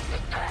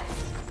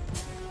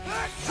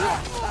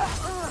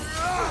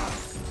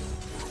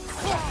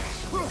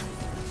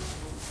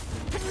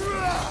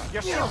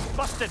 Your shield's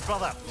busted,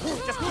 brother.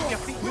 Just keep your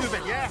feet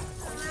moving, yeah?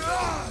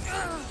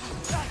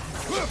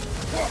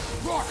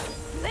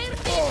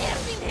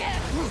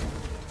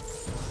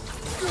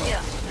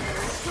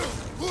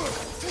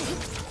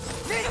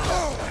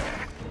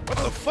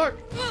 the fuck?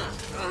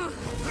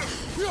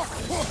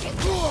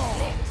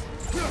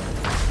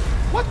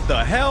 What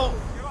the hell?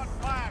 You're on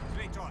fire,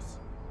 Kratos.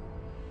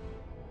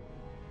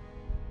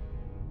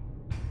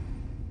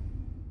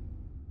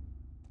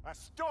 A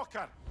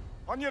stalker!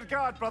 On your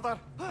guard, brother.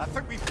 I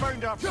think we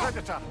found our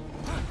predator.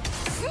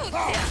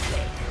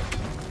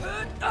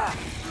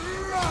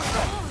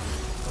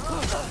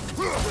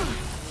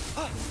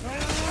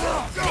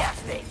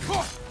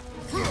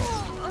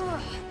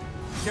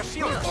 Your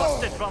shield's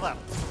busted, brother.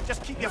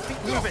 Just keep your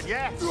feet moving,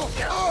 yeah?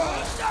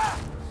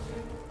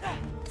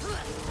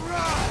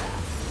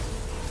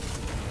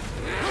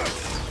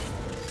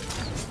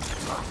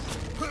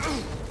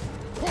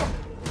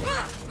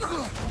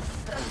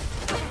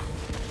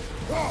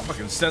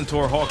 Fucking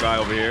Centaur Hawkeye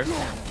over here. Its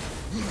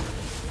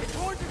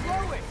horns are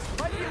glowing.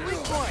 Might be a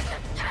weak point.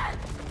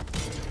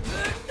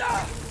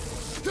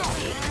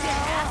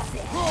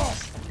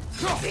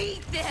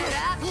 Beat that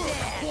up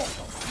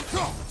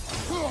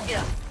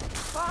there.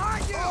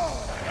 Behind you!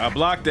 I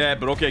blocked that,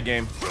 but okay,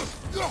 game.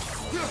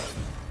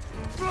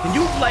 Can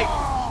you like?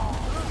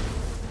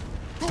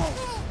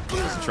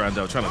 Trying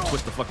to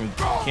twist the fucking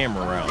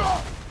camera around.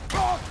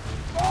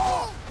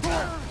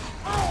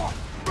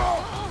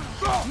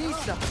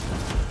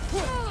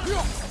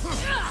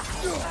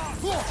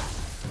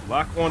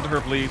 Lock onto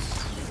her, please.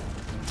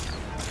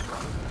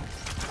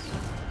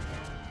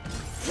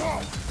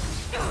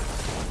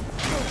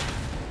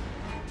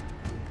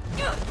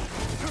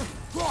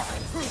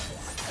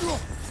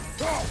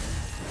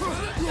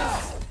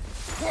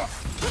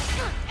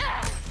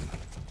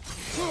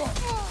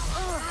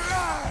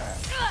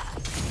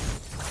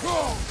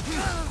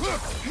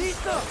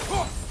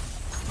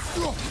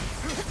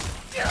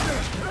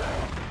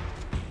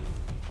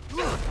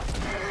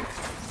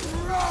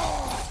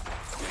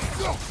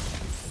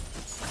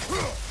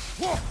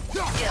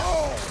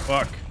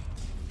 Fuck.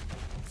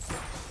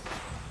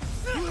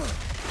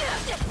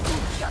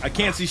 I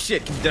can't see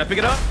shit. Did I pick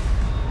it up?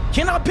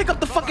 Can I pick up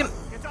the fucking...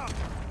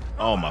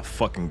 Oh my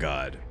fucking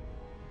god.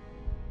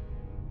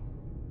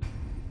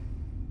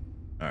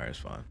 Alright, it's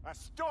fine. A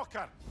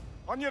stalker!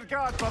 On your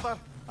guard, brother.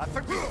 I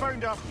think we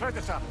found our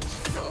predator.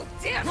 Oh,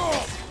 damn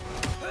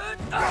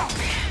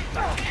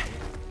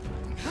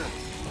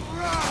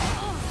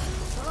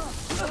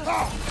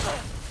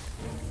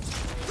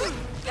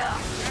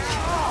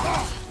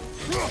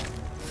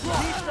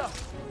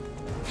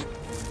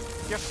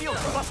Your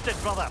shield's busted,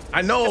 brother.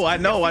 I know.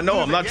 I'm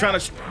not trying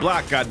to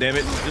block,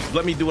 goddammit. Just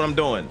let me do what I'm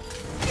doing.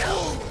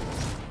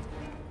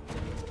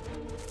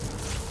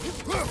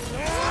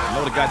 I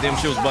know the goddamn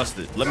shield's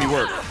busted. Let me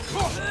work.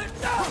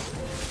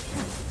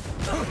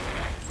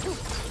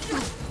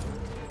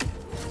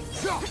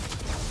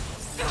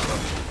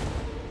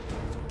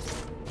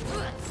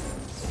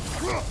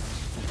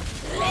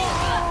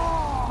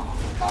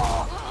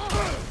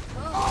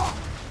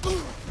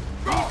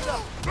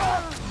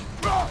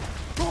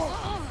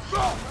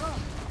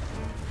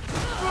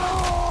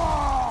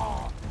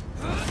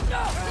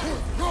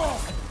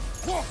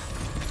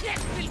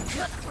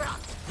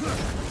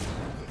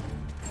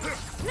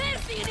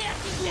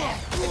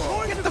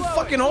 Get the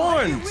fucking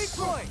horns!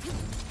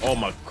 Oh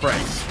my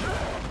Christ.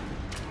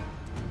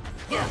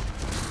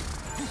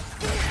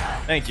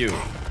 Thank you.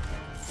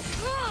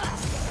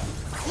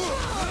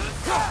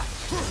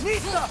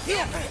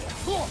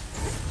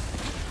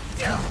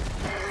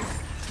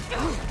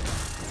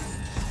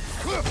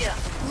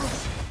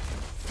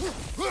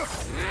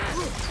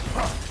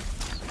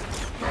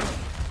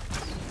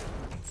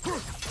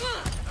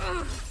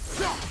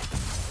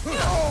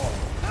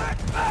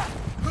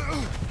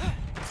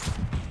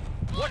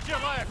 Watch your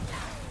left.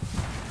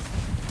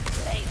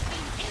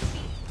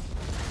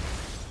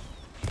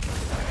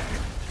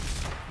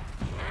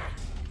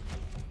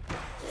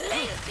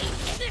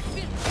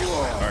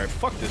 Alright,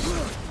 fuck this.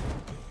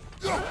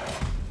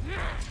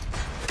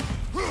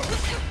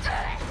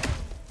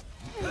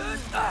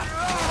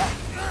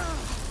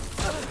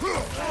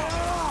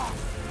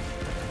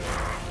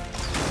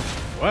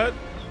 What?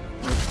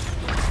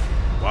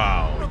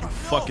 Wow, you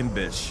fucking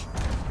bitch.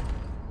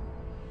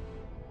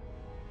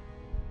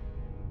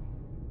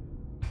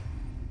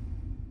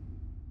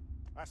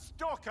 A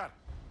stalker!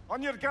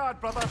 On your guard,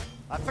 brother.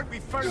 I think we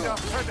found our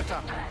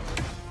predator.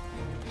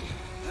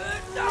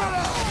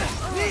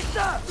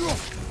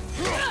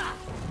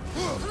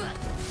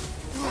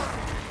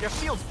 Your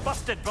shield's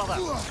busted, brother.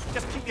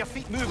 Just keep your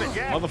feet moving,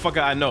 yeah?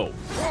 Motherfucker, I know.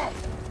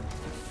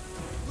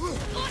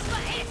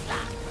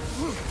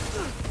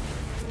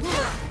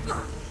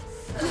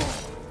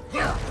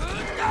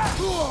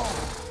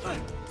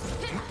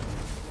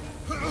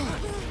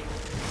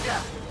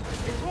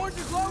 His horns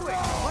are glowing.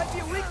 Might be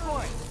a weak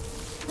point.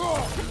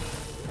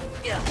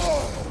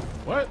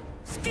 What?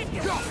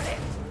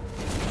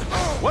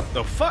 What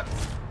the fuck?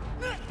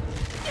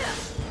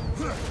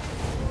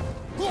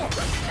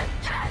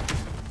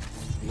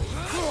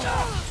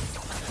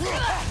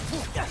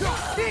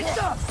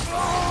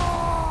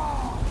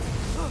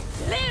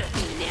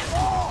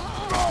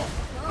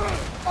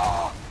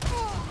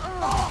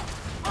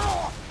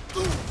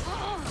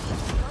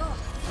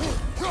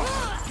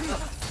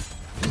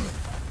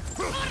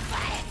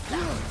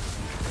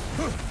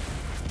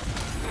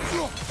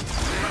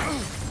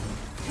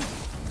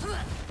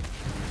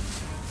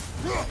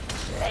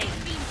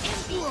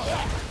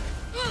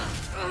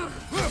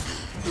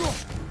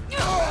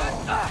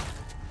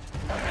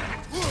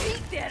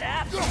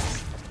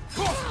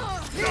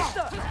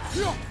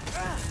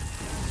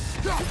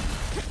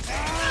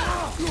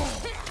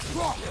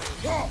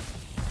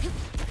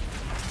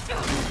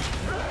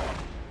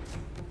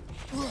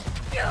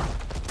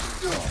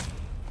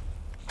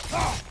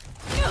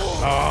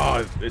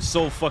 it's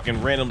so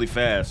fucking randomly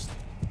fast.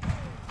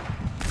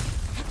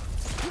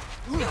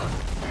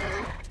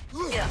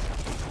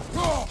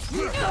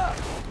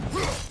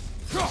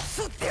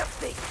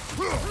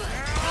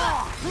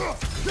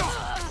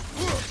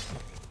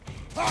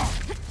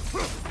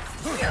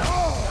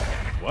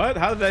 What?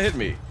 How did that hit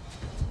me?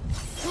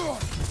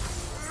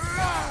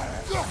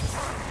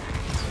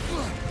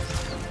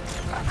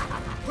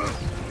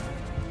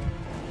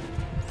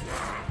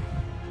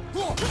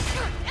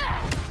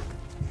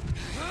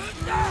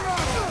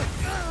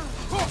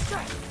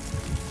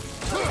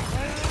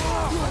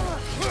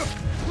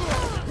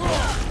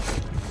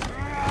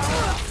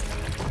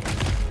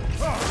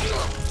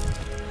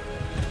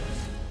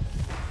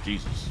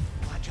 Jesus.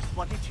 I just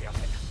bloody tell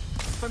it.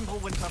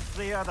 Fimbulwinter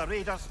Freya, the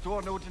raiders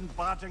stormed Odin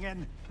barging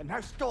in, and now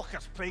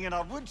stalkers playing in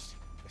our woods.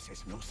 This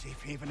is no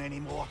safe haven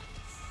anymore.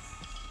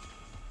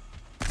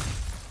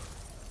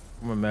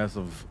 I'm a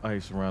massive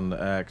ice around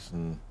the axe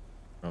and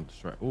around the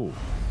strike. Ooh.